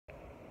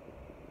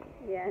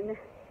Yan.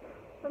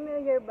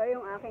 Familiar ba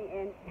yung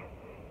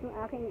yung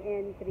aking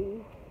entry?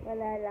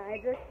 Wala lang.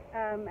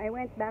 I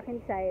went back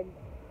inside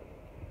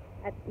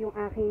at yung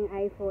aking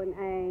iPhone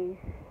ay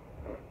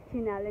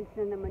sinallenge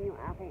na naman yung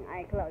aking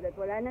iCloud at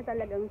wala na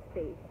talagang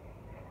space.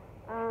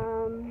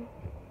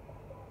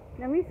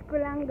 Na-miss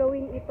ko lang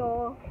gawin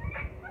ito.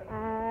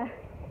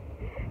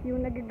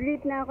 Yung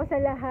nag-greet na ako sa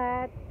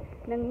lahat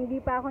nang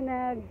hindi pa ako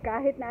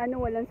kahit na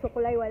ano, walang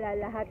suklay, wala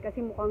lahat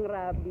kasi mukhang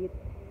rabbit.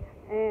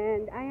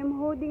 And I am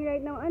holding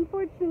right now.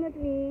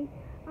 Unfortunately,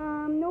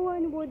 no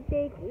one would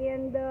take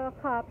in the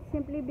cup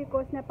simply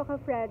because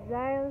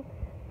napaka-fragile.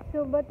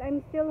 So, but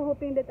I'm still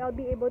hoping that I'll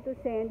be able to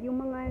send yung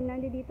mga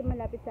nandito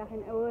malapit sa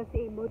akin. I was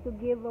able to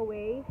give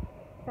away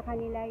sa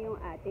kanila yung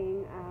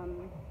ating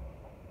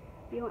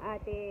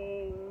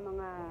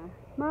mga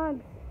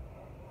mugs.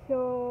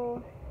 So,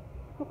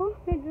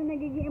 medyo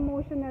nagiging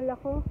emotional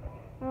ako.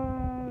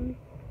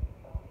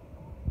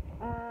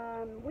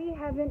 We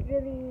haven't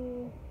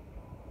really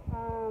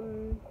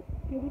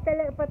hindi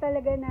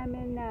talaga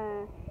namin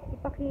na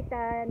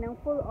ipakita ng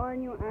full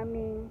on yung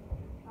aming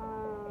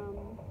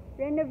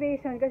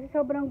renovation kasi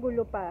sobrang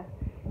gulo pa,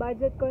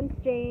 budget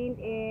constraint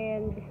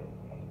and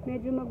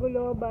medyo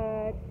magulo,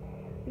 but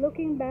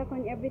looking back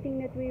on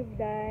everything that we've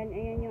done,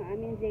 ayan yung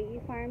aming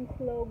JE Farms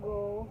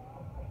logo,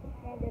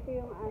 and ito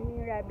yung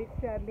aming rabbits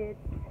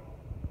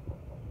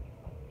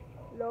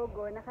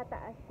logo,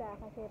 nakataas siya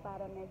kasi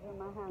para medyo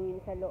mahangin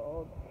sa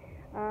loob.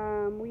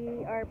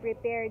 We are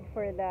prepared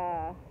for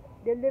the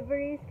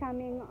deliveries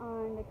coming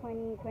on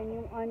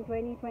 2021,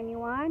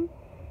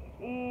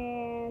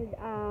 and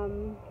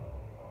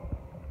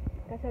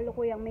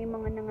kasalukuyang may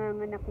mga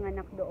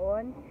nanganganak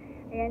doon.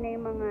 Ayan na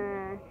yung mga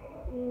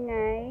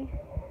ingay.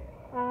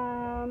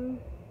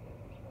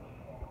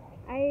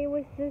 I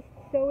was just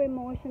so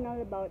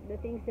emotional about the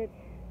things that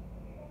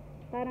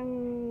parang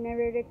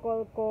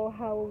nare-recall ko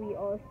how we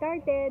all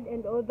started,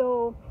 and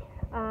although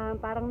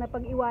parang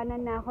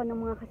napag-iwanan na ako ng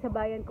mga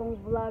kasabayan kong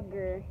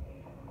vlogger,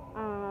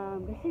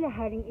 kasi sila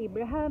Haring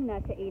Abraham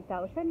nasa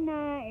 8,000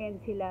 na, and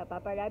sila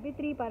Papa Rabbit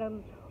 3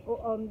 parang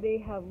they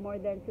have more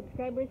than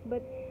subscribers,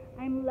 but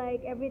I'm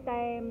like, every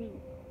time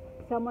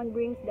someone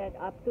brings that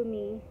up to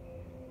me,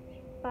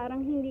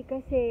 parang hindi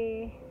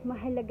kasi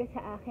mahalaga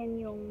sa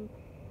akin yung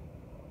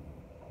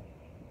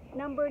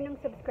number ng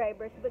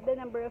subscribers, but the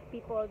number of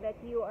people that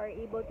you are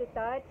able to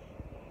touch,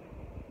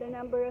 the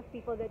number of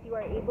people that you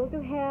are able to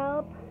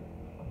help.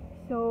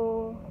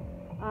 So,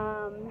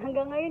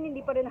 hanggang ngayon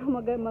hindi pa rin ako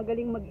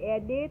magaling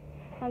mag-edit.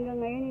 Hanggang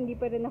ngayon hindi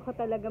pa rin ako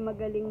talaga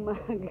magaling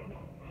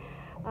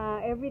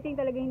everything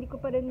talaga hindi ko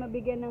pa rin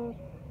mabigyan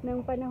ng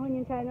panahon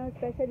yung channel,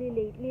 especially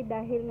lately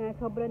dahil nga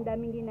sobrang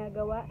daming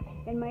ginagawa,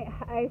 and my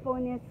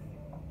iPhone is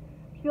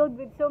filled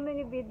with so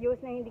many videos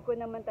na hindi ko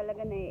naman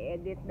talaga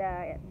na-edit.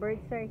 The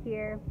birds are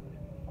here.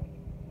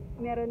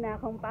 Meron na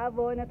akong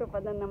pavo,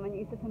 natupad na naman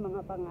yung isa sa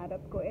mga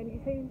pangarap ko, and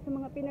isa yun sa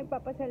mga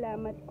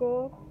pinagpapasalamat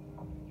ko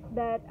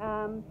that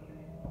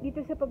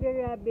dito sa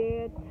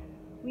Pagra-Rabbit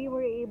we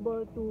were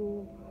able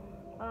to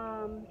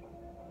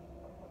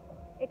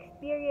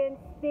experience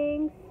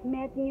things,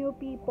 met new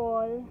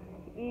people,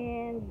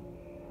 and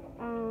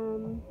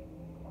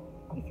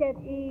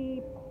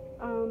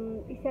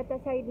iset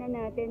aside na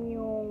natin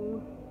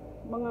yung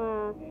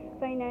mga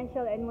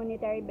financial and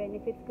monetary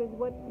benefits, because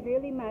what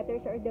really matters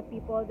are the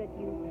people that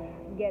you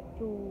get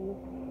to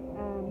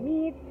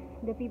meet,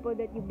 the people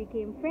that you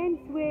became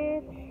friends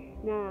with,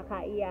 na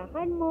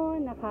kaiyakan mo,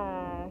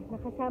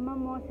 nakasama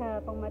mo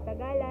sa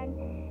pangmatagalan,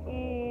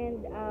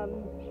 and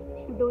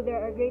though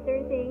there are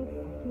greater things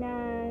na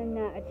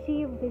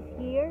achieve this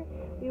year,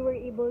 we were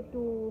able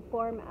to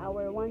form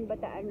our One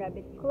Bataan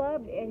Rabbit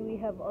Club, and we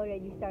have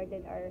already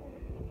started our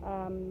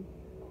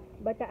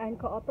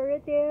Bataan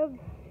Cooperative.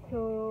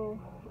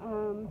 So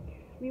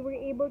we were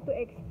able to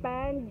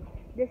expand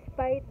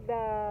despite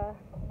the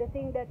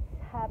thing that's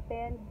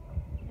happened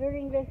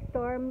during the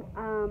storm.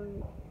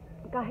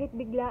 Kahit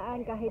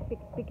biglaan, kahit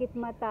pikit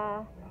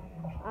mata,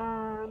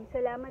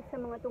 salamat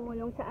sa mga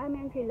tumulong sa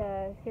amin,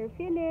 sila Sir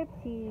Philip,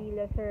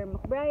 sila Sir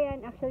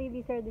McBrien. Actually,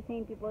 these are the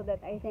same people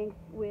that I thank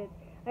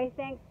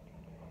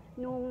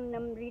nung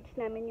na-reach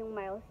namin yung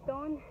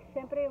milestone.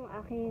 Siyempre, yung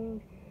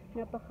aking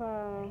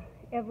napaka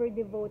ever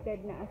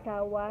devoted na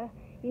asawa,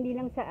 hindi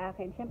lang sa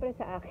akin, siyempre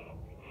sa akin,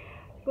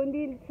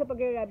 kundi sa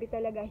Pagra-Rabbit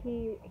talaga.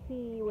 He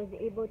was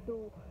able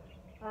to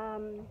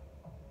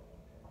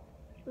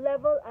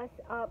level us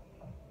up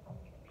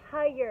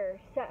higher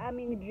sa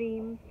aming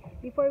dream.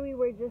 Before, we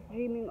were just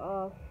dreaming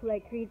of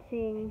like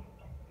reaching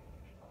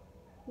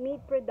meat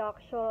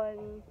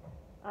production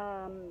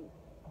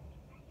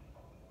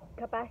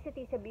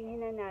capacity,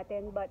 sabihin na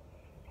natin, but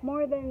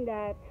more than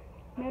that,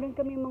 meron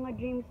kami mga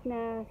dreams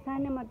na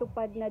sana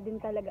matupad na din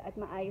talaga at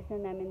maayos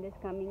na namin this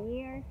coming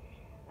year.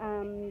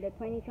 The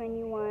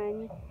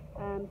 2021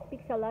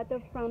 speaks a lot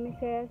of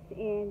promises,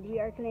 and we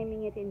are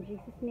claiming it in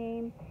Jesus'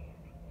 name.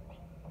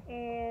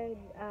 And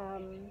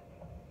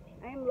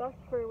I am lost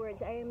for words.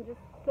 I am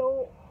just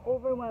so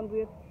overwhelmed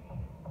with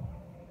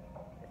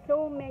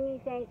so many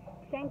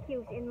thank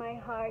yous in my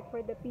heart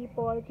for the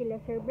people,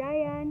 kila Sir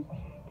Brian,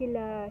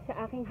 sa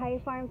aking High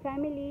Farm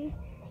family,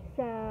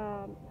 sa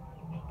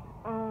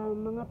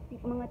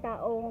mga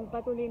taong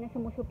patuloy na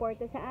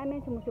sumusuporta sa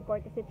amin,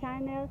 sumusuporta sa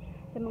channel,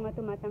 sa mga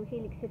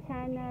tumatangkilik sa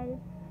channel.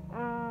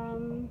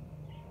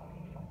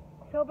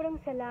 Sobrang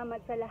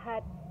salamat sa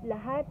lahat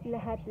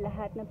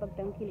ng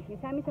pagtangkilik niyo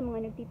sa amin, sa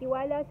mga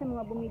nagtitiwala, sa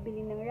mga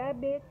bumibili ng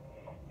rabbit,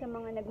 sa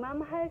mga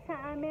nagmamahal sa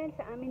amin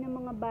ng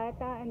mga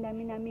bata. Ang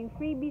dami naming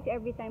freebies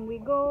every time we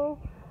go.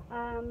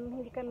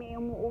 Hindi kami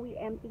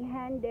umuwi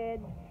empty-handed.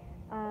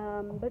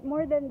 But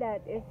more than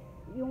that is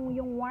yung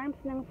warmth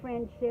ng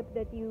friendship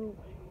that you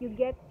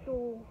get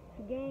to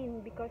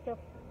gain because of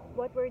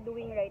what we're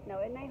doing right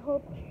now. And I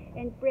hope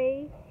and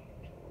pray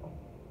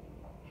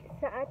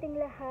sa ating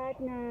lahat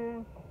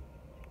na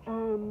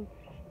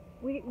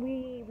we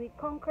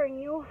conquer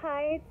new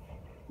heights,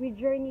 we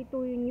journey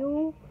to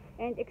new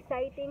and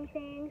exciting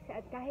things,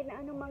 at kahit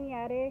na anong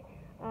mangyari,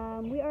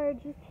 we are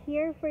just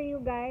here for you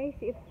guys.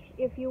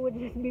 If you would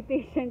just be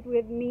patient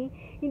with me,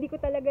 hindi ko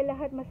talaga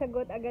lahat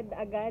masagot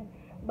agad-agad,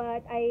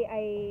 but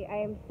I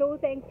am so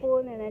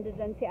thankful na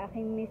nandiyan si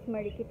aking Miss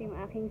Marikit, yung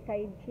aking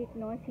side chick,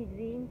 no, si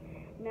Jean,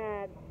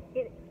 na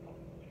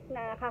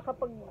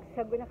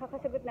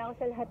nakakasagot na ako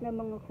sa lahat ng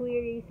mga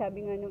queries.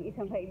 Sabi nga nung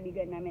isang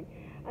kaibigan namin,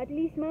 at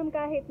least ma'am,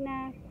 kahit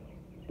na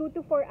 2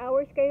 to 4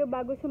 hours kayo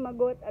bago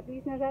sumagot, at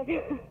least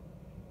nasasagot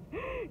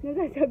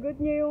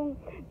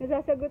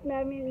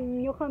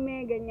namin nyo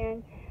kami, ganyan.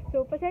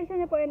 So pasensya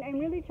na po, and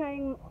I'm really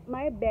trying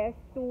my best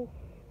to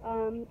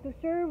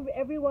serve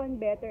everyone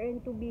better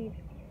and to be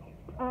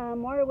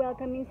more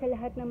welcoming sa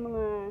lahat ng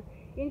mga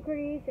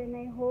inquiries. And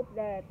I hope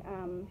that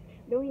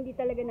though hindi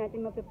talaga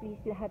natin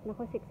mapiplease lahat,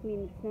 nako 6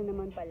 minutes na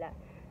naman pala.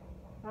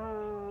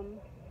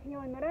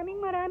 Yun, maraming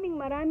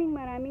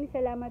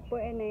salamat po,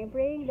 and I'm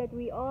praying that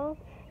we all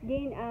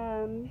gain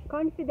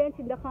confidence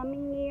in the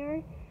coming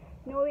year,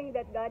 knowing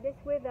that God is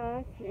with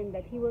us and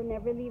that He will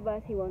never leave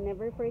us, He will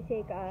never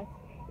forsake us.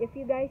 If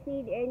you guys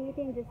need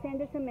anything, just send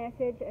us a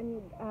message.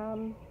 And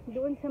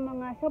doon sa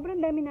mga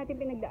sobrang dami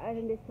natin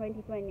pinagdaanan this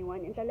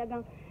 2021, and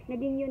talagang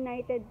naging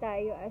united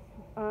tayo as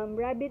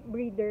rabbit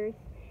breeders.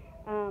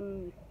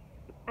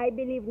 I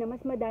believe na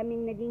mas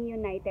madaming naging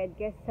united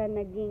kesa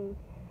naging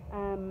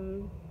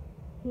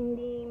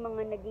hindi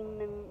mga naging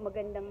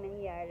magandang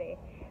nangyari.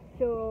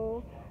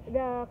 So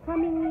the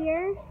coming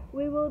year,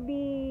 we will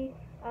be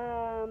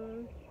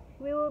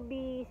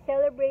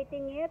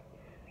celebrating it.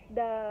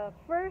 The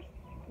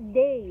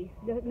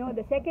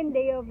second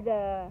day of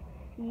the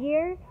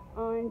year,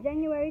 on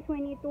January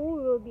 22,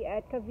 we will be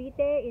at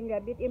Cavite in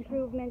Rabbit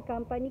Improvement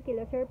Company,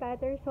 kila Sir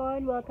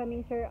Patterson,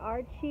 welcoming Sir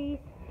Archie,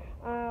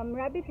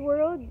 Rabbit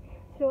World.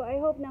 So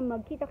I hope na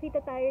magkita-kita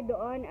tayo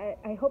doon.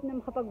 I hope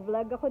na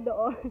makapag-vlog ako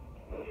doon.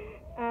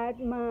 At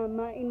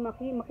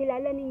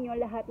makilala ninyo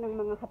lahat ng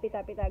mga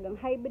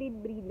kapitapitagang hybrid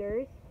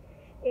breeders.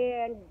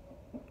 And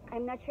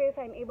I'm not sure if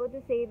I'm able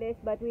to say this,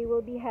 but we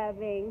will be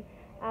having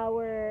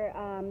our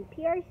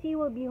PRC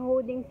will be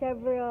holding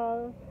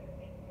several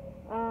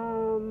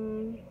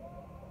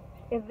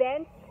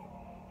events.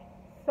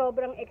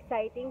 Sobrang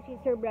exciting. Si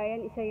Sir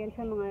Brian, isa yan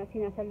sa mga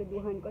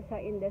sinasaluduhan ko sa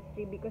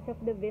industry because of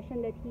the vision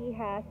that he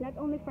has, not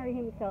only for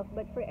himself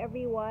but for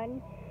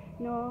everyone,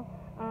 no.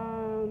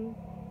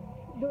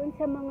 Doon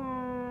sa mga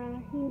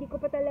hindi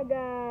ko pa talaga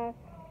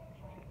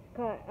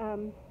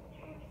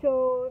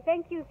so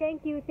thank you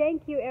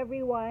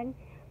everyone,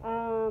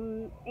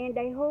 and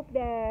I hope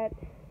that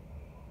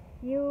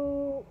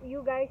you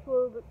guys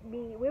will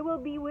be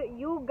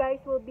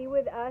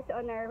with us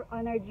on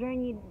our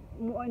journey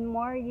on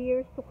more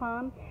years to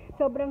come.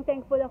 Sobrang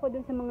thankful ako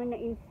dun sa mga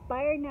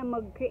na-inspire na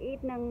mag-create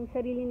ng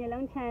sarili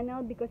nilang channel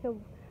because of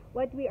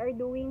what we are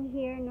doing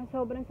here, no.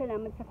 Sobrang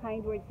salamat sa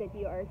kind words that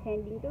you are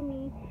sending to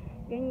me,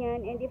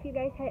 ganyan. And if you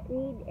guys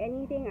need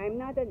anything, I'm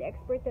not an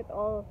expert at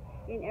all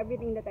in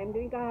everything that I'm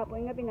doing.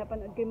 Kahapon nga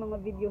pinapanood ko yung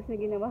mga videos na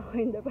ginawa ko,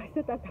 in the past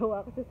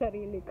natatawa ako sa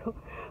sarili ko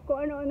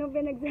kung ano-ano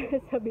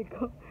pinagsasabi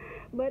ko.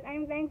 But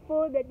I'm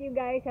thankful that you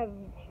guys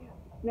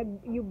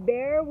you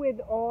bear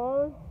with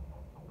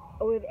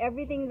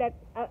everything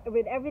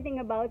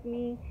about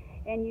me,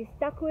 and you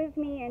stuck with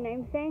me, and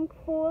I'm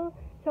thankful.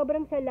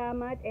 Sobrang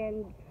salamat,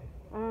 and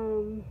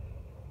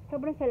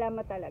sobrang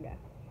salamat talaga.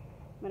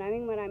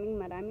 Maraming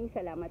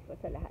salamat po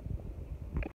sa lahat.